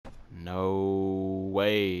No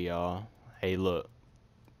way, y'all. Hey, look.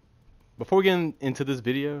 Before we get into this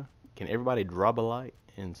video, can everybody drop a like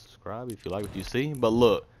and subscribe if you like what you see? But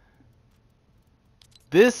look,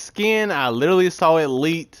 this skin, I literally saw it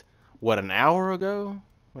leaked, what, an hour ago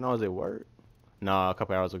when I was at work? Nah, a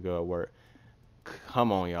couple hours ago at work.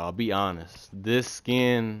 Come on, y'all, be honest. This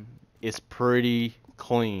skin is pretty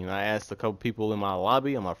clean. I asked a couple people in my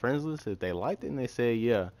lobby on my friends list if they liked it, and they said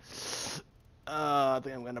yeah. I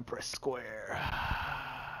think I'm gonna press square.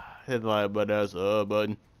 Hit the like button, that's the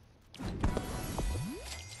button.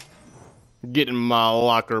 Get in my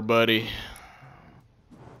locker, buddy.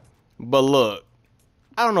 But look,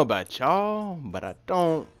 I don't know about y'all, but I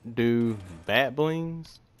don't do bat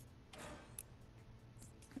blings.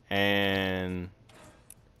 And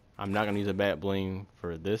I'm not gonna use a bat bling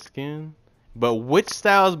for this skin. But which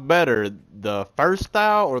style is better, the first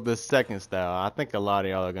style or the second style? I think a lot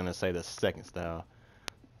of y'all are gonna say the second style.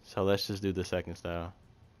 So let's just do the second style.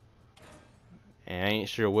 And I ain't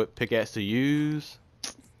sure what pickaxe to use.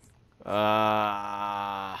 You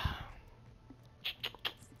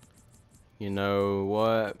know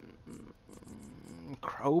what?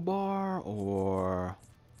 Crowbar or...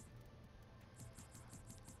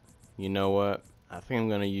 You know what? I think I'm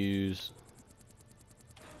gonna use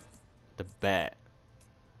the bat.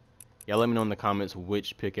 Y'all let me know in the comments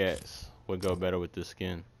which pickaxe would go better with this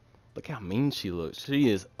skin. Look how mean she looks.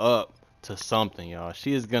 She is up to something, y'all.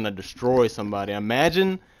 She is gonna destroy somebody.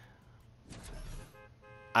 Imagine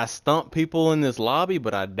I stump people in this lobby,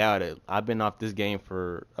 but I doubt it. I've been off this game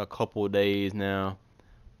for a couple of days now.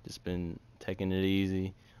 Just been taking it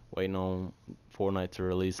easy, waiting on Fortnite to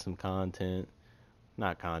release some content.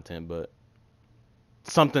 Not content, but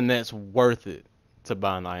something that's worth it to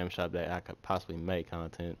buy in the item shop that I could possibly make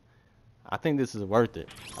content. I think this is worth it.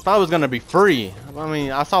 I thought it was gonna be free. I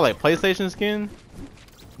mean, I saw like PlayStation skin,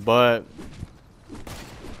 but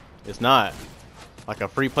it's not like a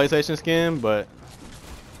free PlayStation skin. But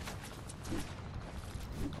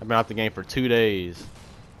I've been off the game for 2 days.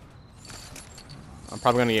 I'm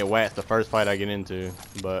probably gonna get whacked the first fight I get into,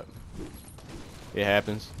 but it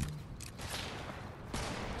happens.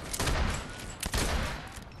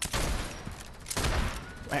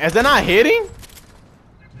 Is that not hitting?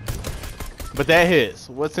 But that hits.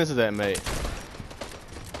 What sense does that make?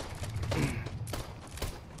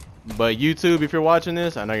 But YouTube, if you're watching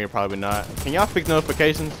this, I know you're probably not. Can y'all fix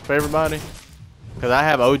notifications for everybody? Because I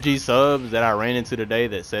have OG subs that I ran into today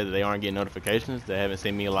that said that they aren't getting notifications. They haven't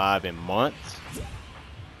seen me live in months.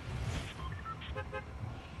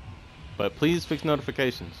 But please fix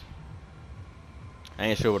notifications. I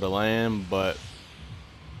ain't sure where to land, but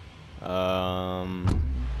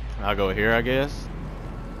I'll go here, I guess.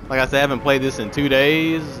 Like I said, I haven't played this in 2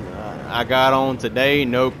 days. I got on today,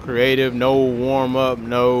 no creative, no warm up,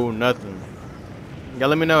 no nothing. Y'all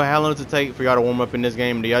let me know how long does it take for y'all to warm up in this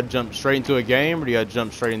game. Do y'all jump straight into a game or do y'all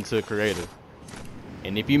jump straight into creative?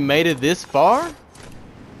 And if you made it this far,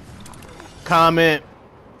 comment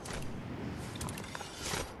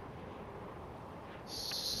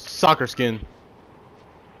soccer skin.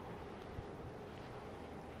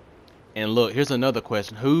 And look, here's another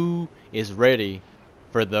question. Who is ready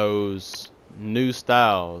for those new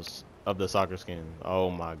styles of the soccer skin? Oh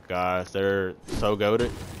my gosh, they're so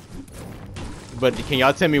goated. But can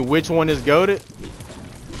y'all tell me which one is goated?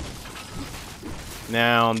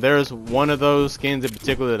 Now, there's one of those skins in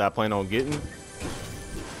particular that I plan on getting.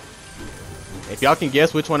 If y'all can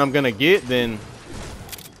guess which one I'm gonna get, then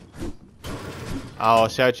I'll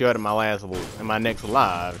shout you out in my next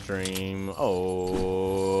live stream.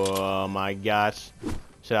 Oh my gosh.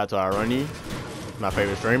 Shout out to Irony, my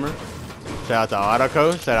favorite streamer. Shout out to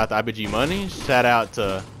Autoco. Shout out to IBG Money. Shout out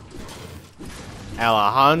to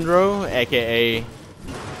Alejandro, aka,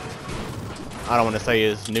 I don't want to say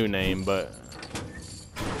his new name, but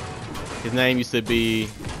his name used to be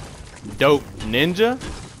Dope Ninja.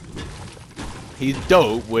 He's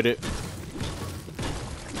dope with it.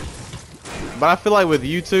 But I feel like with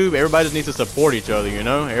YouTube, everybody just needs to support each other, you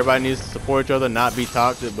know? Everybody needs to support each other, not be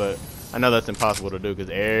toxic, but I know that's impossible to do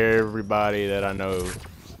because everybody that I know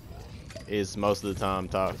is most of the time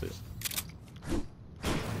toxic.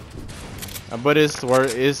 But it's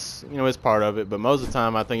you know, it's part of it, but most of the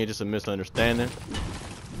time I think it's just a misunderstanding.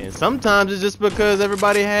 And sometimes it's just because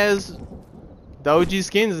everybody has the OG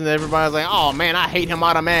skins and everybody's like, oh man, I hate him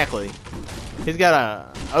automatically. He's got a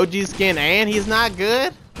OG skin and he's not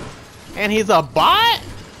good? And he's a bot?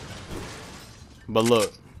 But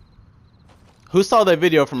look, who saw that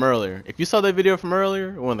video from earlier? If you saw that video from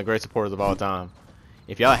earlier, one of the great supporters of all time.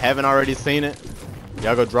 If y'all haven't already seen it,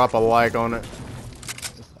 y'all go drop a like on it.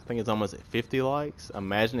 I think it's almost at 50 likes.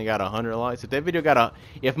 Imagine it got 100 likes. If that video got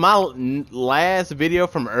if my last video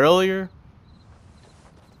from earlier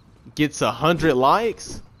gets 100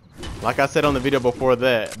 likes, like I said on the video before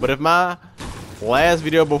that, but if my last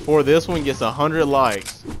video before this one gets 100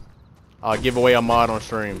 likes, I'll give away a mod on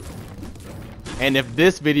stream. And if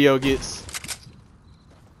this video gets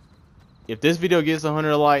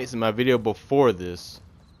 100 likes and my video before this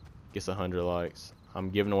gets 100 likes, I'm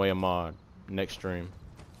giving away a mod next stream.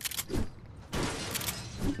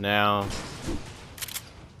 Now,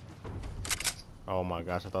 oh my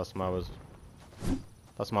gosh, I thought somebody was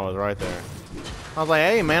right there. I was like,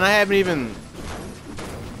 hey man, I haven't even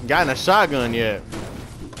gotten a shotgun yet.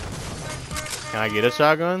 Can I get a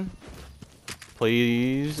shotgun?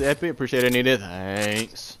 Please, Epic, appreciate it, need it,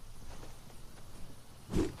 thanks.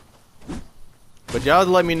 But y'all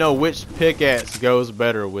let me know which pickaxe goes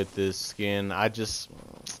better with this skin. I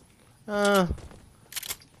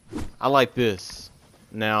like this.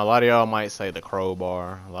 Now, a lot of y'all might say the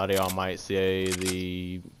crowbar. A lot of y'all might say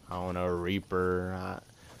the, I don't know, Reaper.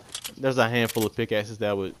 There's a handful of pickaxes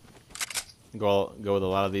that would go with a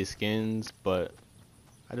lot of these skins, but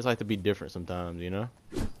I just like to be different sometimes, you know?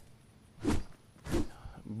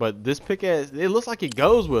 But this pickaxe, it looks like it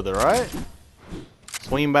goes with it, right?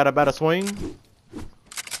 Swing bada swing?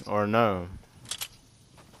 Or no?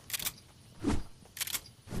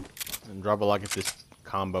 And drop a like if this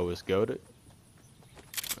combo is goated.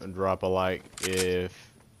 And drop a like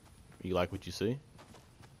if you like what you see.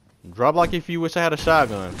 Drop a like if you wish I had a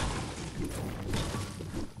shotgun.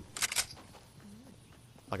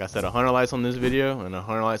 Like I said, 100 likes on this video and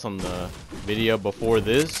 100 likes on the video before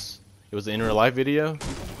this. It was an in real life video.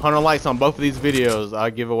 100 likes on both of these videos, I'll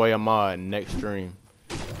give away a mod next stream.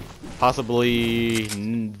 Possibly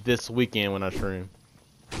this weekend when I stream.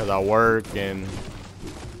 Because I work and,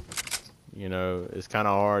 you know, it's kind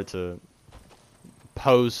of hard to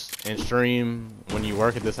post and stream when you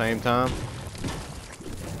work at the same time.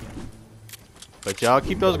 But y'all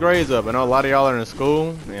keep those grades up. I know a lot of y'all are in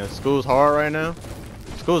school, and school's hard right now.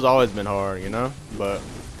 School's always been hard, you know, but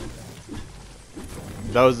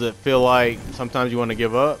those that feel like sometimes you want to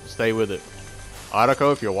give up, stay with it.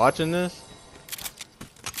 Autoco, if you're watching this,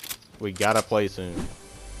 we gotta play soon.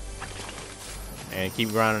 And keep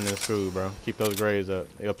grinding in school, bro. Keep those grades up.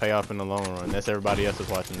 It'll pay off in the long run. That's everybody else that's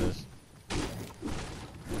watching this.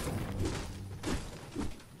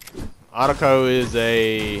 Autoco is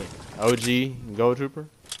a OG Gold Trooper.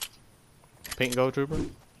 Pink Gold Trooper.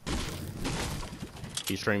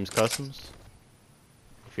 He streams customs.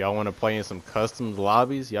 If y'all want to play in some customs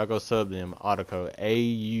lobbies, y'all go sub them. Autoco.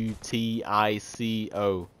 AUTICO.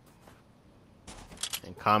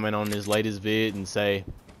 And comment on this latest vid and say,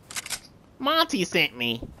 Monty sent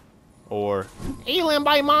me. Or, Alien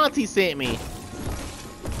by Monty sent me.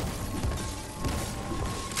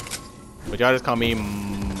 But y'all just call me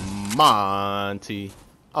Monty.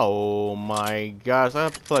 Oh my gosh, I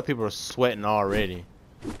feel like people are sweating already.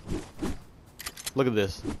 Look at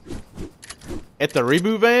this. At the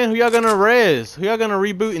reboot van, who y'all gonna res? Who y'all gonna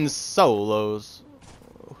reboot in solos?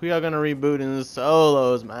 Who y'all gonna reboot in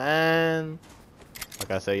solos, man?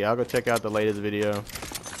 Like I said, y'all go check out the latest video.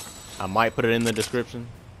 I might put it in the description.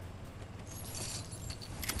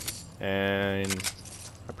 And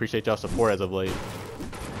I appreciate y'all's support as of late.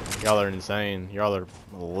 Y'all are insane. Y'all are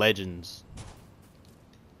legends.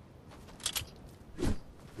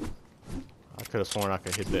 I could have sworn I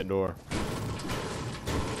could hit that door.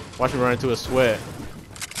 Watch me run into a sweat.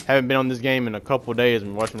 Haven't been on this game in a couple days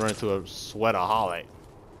and watch me run into a sweataholic.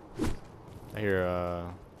 I hear,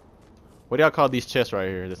 what do y'all call these chests right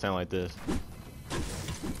here that sound like this?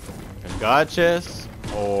 A god chest?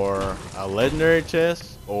 Or a legendary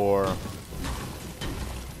chest? Or...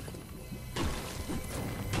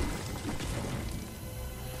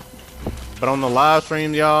 But on the live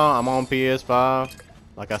streams, y'all, I'm on PS5.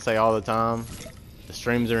 Like I say all the time, the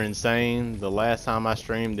streams are insane. The last time I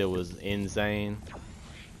streamed, it was insane.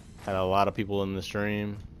 Had a lot of people in the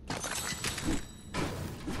stream.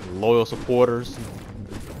 Loyal supporters.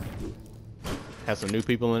 Had some new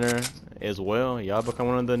people in there as well. Y'all become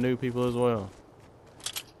one of the new people as well.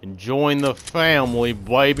 And join the family,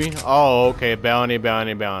 baby. Oh, okay. Bounty.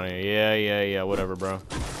 Yeah. Whatever, bro.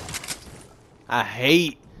 I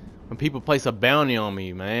hate when people place a bounty on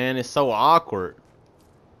me, man. It's so awkward.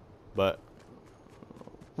 But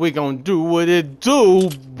we gonna do what it do,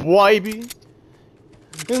 baby.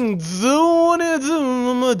 And do what it do.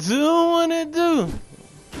 I'ma do what it do.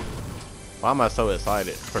 Why am I so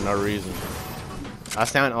excited for no reason? I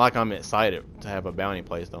sound like I'm excited to have a bounty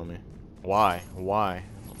placed on me. Why? Why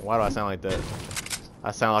do I sound like that?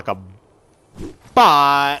 I sound like a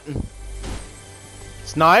Bot.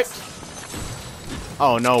 Sniped.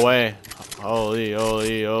 Oh, no way. Holy,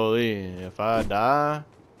 holy, holy. If I die,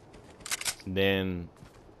 then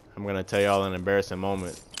I'm gonna tell y'all an embarrassing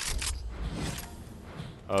moment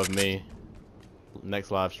of me.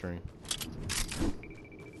 Next live stream.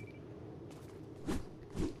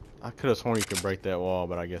 I could have sworn you could break that wall,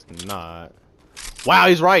 but I guess not. Wow,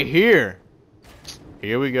 he's right here.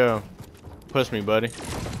 Here we go. Push me, buddy.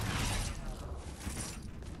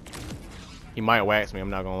 He might wax me, I'm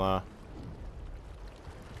not gonna lie.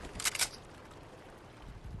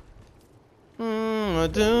 I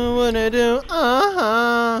do what I do.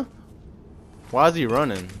 Why is he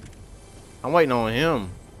running? I'm waiting on him.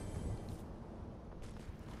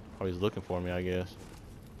 Oh, he's looking for me, I guess.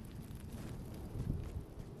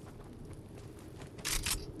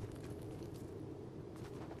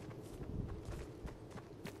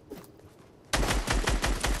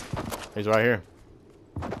 He's right here.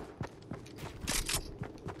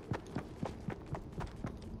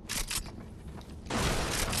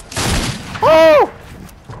 Oh!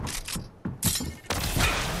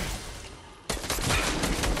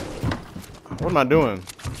 What am I doing?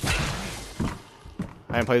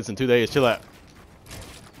 I haven't played this in 2 days. Chill out.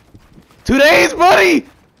 2 days, buddy!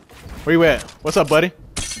 Where you at? What's up, buddy?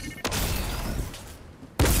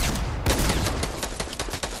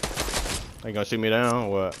 Are you gonna shoot me down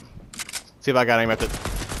or what? See if I got aim at the...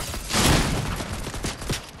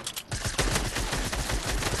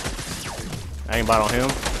 Aimbot on him.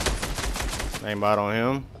 Aimbot on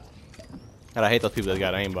him. God, I hate those people that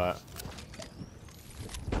got aimbot.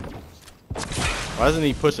 Why isn't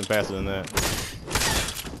he pushing faster than that?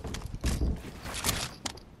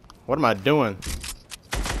 What am I doing?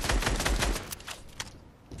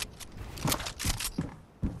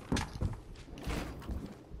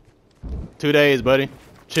 Two days, buddy.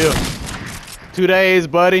 Chill. 2 days,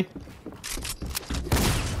 buddy.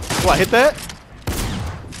 What, hit that?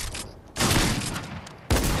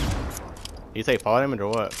 You take fall damage or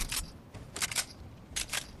what?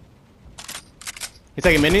 He's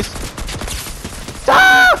taking minis?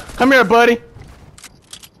 Ah! Come here, buddy.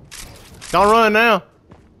 Don't run now.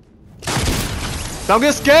 Don't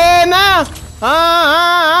get scared now.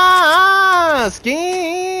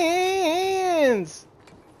 Skins.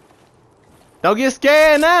 Don't get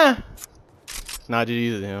scared now. Nah,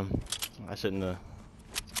 GG's to him. I shouldn't have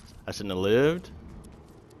lived.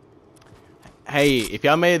 Hey, if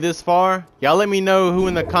y'all made it this far, y'all let me know who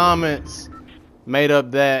in the comments made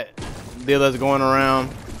up that deal that's going around.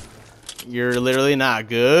 You're literally not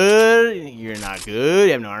good. You're not good.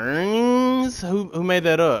 You have no earnings. Who made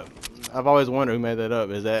that up? I've always wondered who made that up.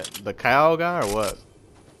 Is that the cow guy or what?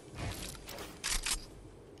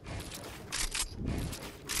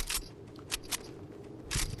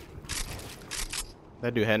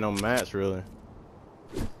 That dude had no mats, really.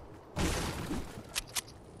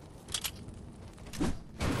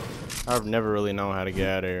 I've never really known how to get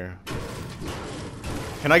out of here.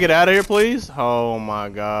 Can I get out of here, please? Oh my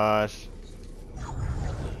gosh.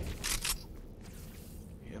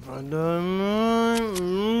 If I done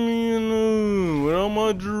without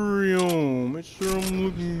my jewelry on, make sure I'm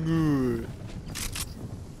looking good.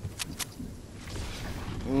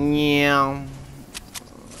 Yeah.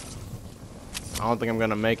 I don't think I'm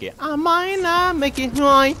gonna make it. I might not make it.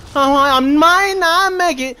 I might not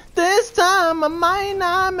make it this time. I might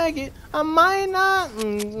not make it. I might not.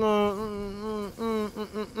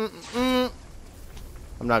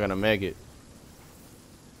 I'm not gonna make it.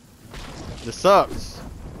 This sucks.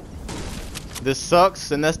 This sucks,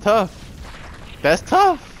 and that's tough. That's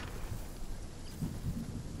tough.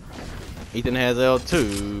 Ethan has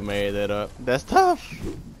L2 made that up. That's tough.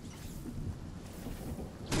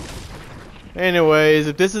 Anyways,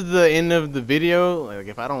 if this is the end of the video, like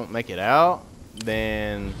if I don't make it out,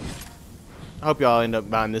 then I hope y'all end up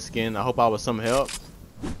buying this skin. I hope I was some help.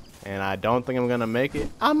 And I don't think I'm gonna make it.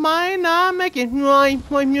 I might not make it. I'm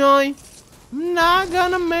not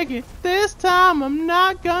gonna make it. This time I'm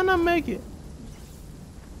not gonna make it.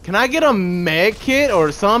 Can I get a med kit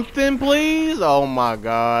or something, please? Oh my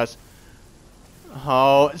gosh.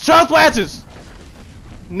 Oh, shot splashes!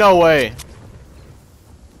 No way.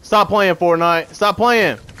 Stop playing, Fortnite. Stop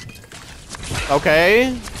playing.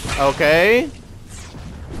 Okay. Okay.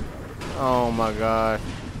 Oh my god.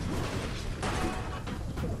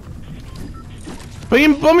 Put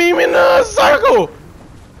me in the circle.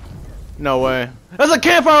 No way. There's a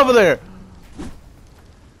campfire over there.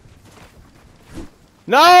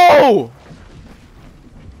 No.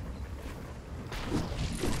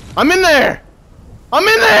 I'm in there. I'm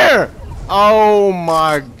in there. Oh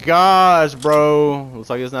my gosh, bro. Looks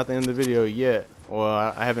like it's not the end of the video yet. Well,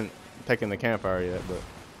 I haven't taken the campfire yet, but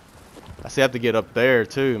I still have to get up there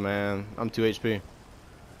too, man. I'm 2 HP.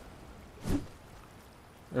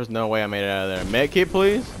 There's no way I made it out of there. Med kit,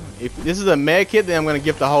 please. If this is a med kit, then I'm gonna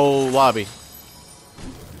gift the whole lobby.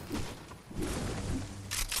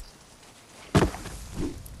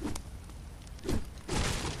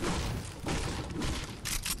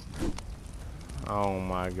 Oh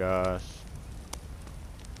my gosh.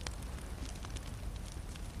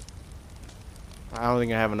 I don't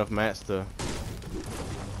think I have enough mats to.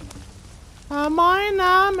 I might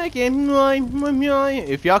not make it.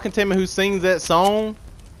 If y'all can tell me who sings that song,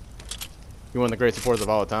 you're one of the great supporters of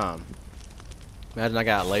all time. Imagine I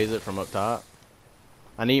got lasered from up top.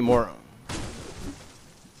 I need more.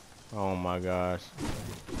 Oh my gosh.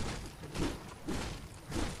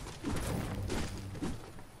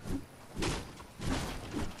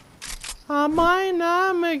 I might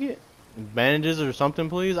not make it. Bandages or something,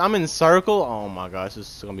 please. I'm in circle. Oh my gosh,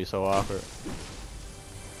 this is gonna be so awkward.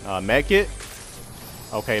 Med kit.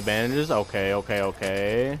 Okay, bandages.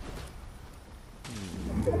 Okay.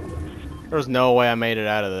 There's no way I made it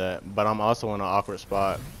out of that, but I'm also in an awkward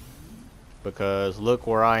spot because look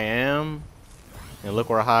where I am and look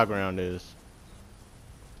where high ground is.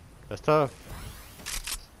 That's tough.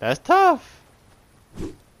 That's tough.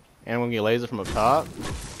 And I'm gonna get laser from up top.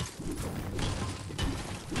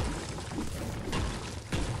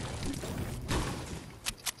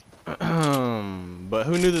 But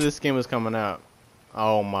who knew that this game was coming out?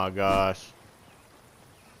 Oh my gosh.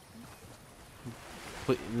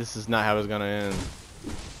 This is not how it's gonna end.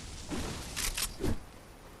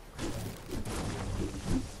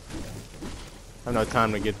 I have no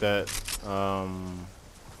time to get that.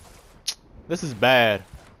 This is bad.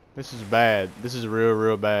 This is bad. This is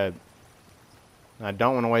real bad. I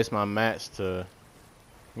don't want to waste my mats to.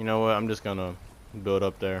 You know what? I'm just gonna build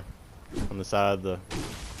up there on the side of the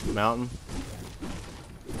mountain.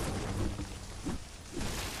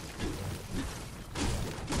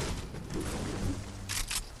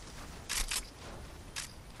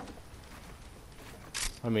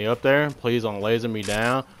 Let me up there. Please don't laser me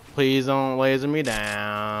down. Please don't laser me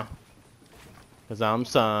down. Cause I'm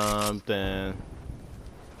something.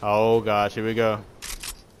 Oh gosh, here we go.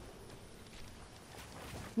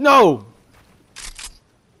 No!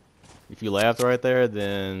 If you laughed right there,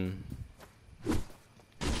 then I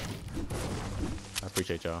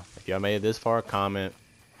appreciate y'all. If y'all made it this far, comment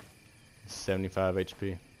 75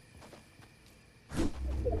 HP.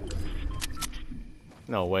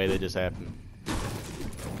 No way that just happened.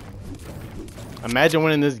 Imagine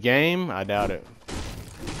winning this game. I doubt it.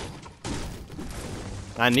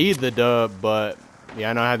 I need the dub, but yeah,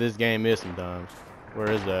 I know how this game is sometimes. Where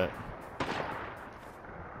is that?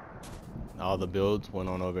 All the builds went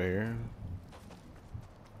on over here.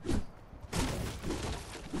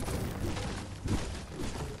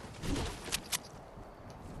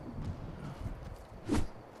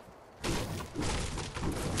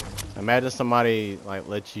 Imagine somebody like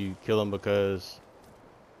let you kill them because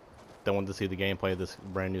they want to see the gameplay of this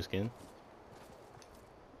brand new skin.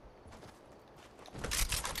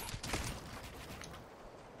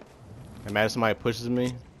 Imagine somebody pushes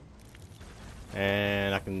me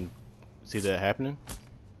and I can see that happening.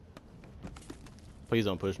 Please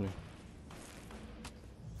don't push me.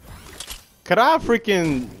 Could I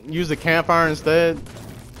freaking use the campfire instead?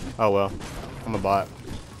 Oh well, I'm a bot.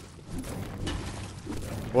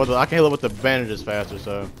 Well, I can heal it with the bandages faster,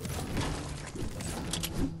 so.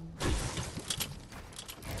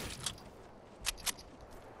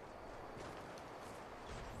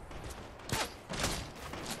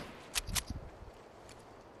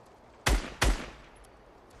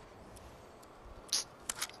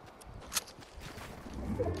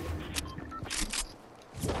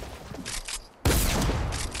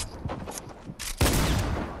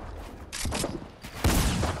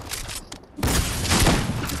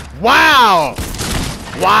 Wow!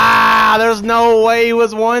 Wow, there's no way he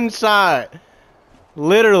was one shot.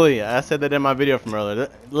 Literally, I said that in my video from earlier.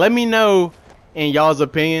 Let me know, in y'all's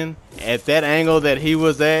opinion, at that angle that he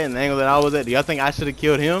was at and the angle that I was at, do y'all think I should have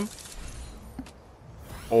killed him?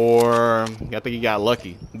 Or y'all think he got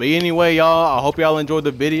lucky? But anyway, y'all, I hope y'all enjoyed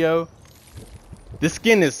the video. This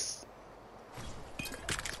skin is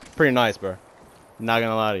pretty nice, bro. Not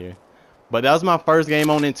gonna lie to you. But that was my first game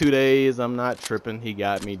on in 2 days. I'm not tripping. He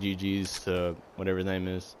got me. GG's to whatever his name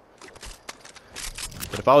is.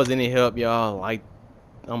 But if I was any help, y'all, I'm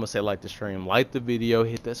gonna say like the stream, like the video,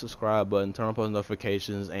 hit that subscribe button, turn on post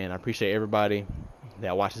notifications, and I appreciate everybody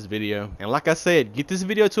that watched this video. And like I said, get this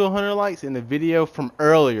video to 100 likes and the video from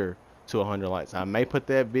earlier to 100 likes. I may put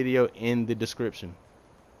that video in the description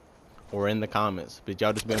or in the comments, but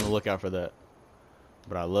y'all just be on the lookout for that.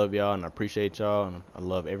 But I love y'all and I appreciate y'all, and I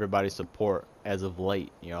love everybody's support as of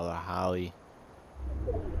late. Y'all are highly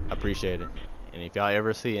appreciated. And if y'all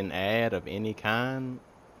ever see an ad of any kind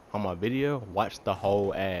on my video, watch the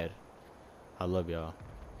whole ad. I love y'all.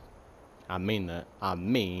 I mean that. I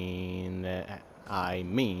mean that. I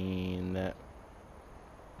mean that.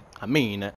 I mean that.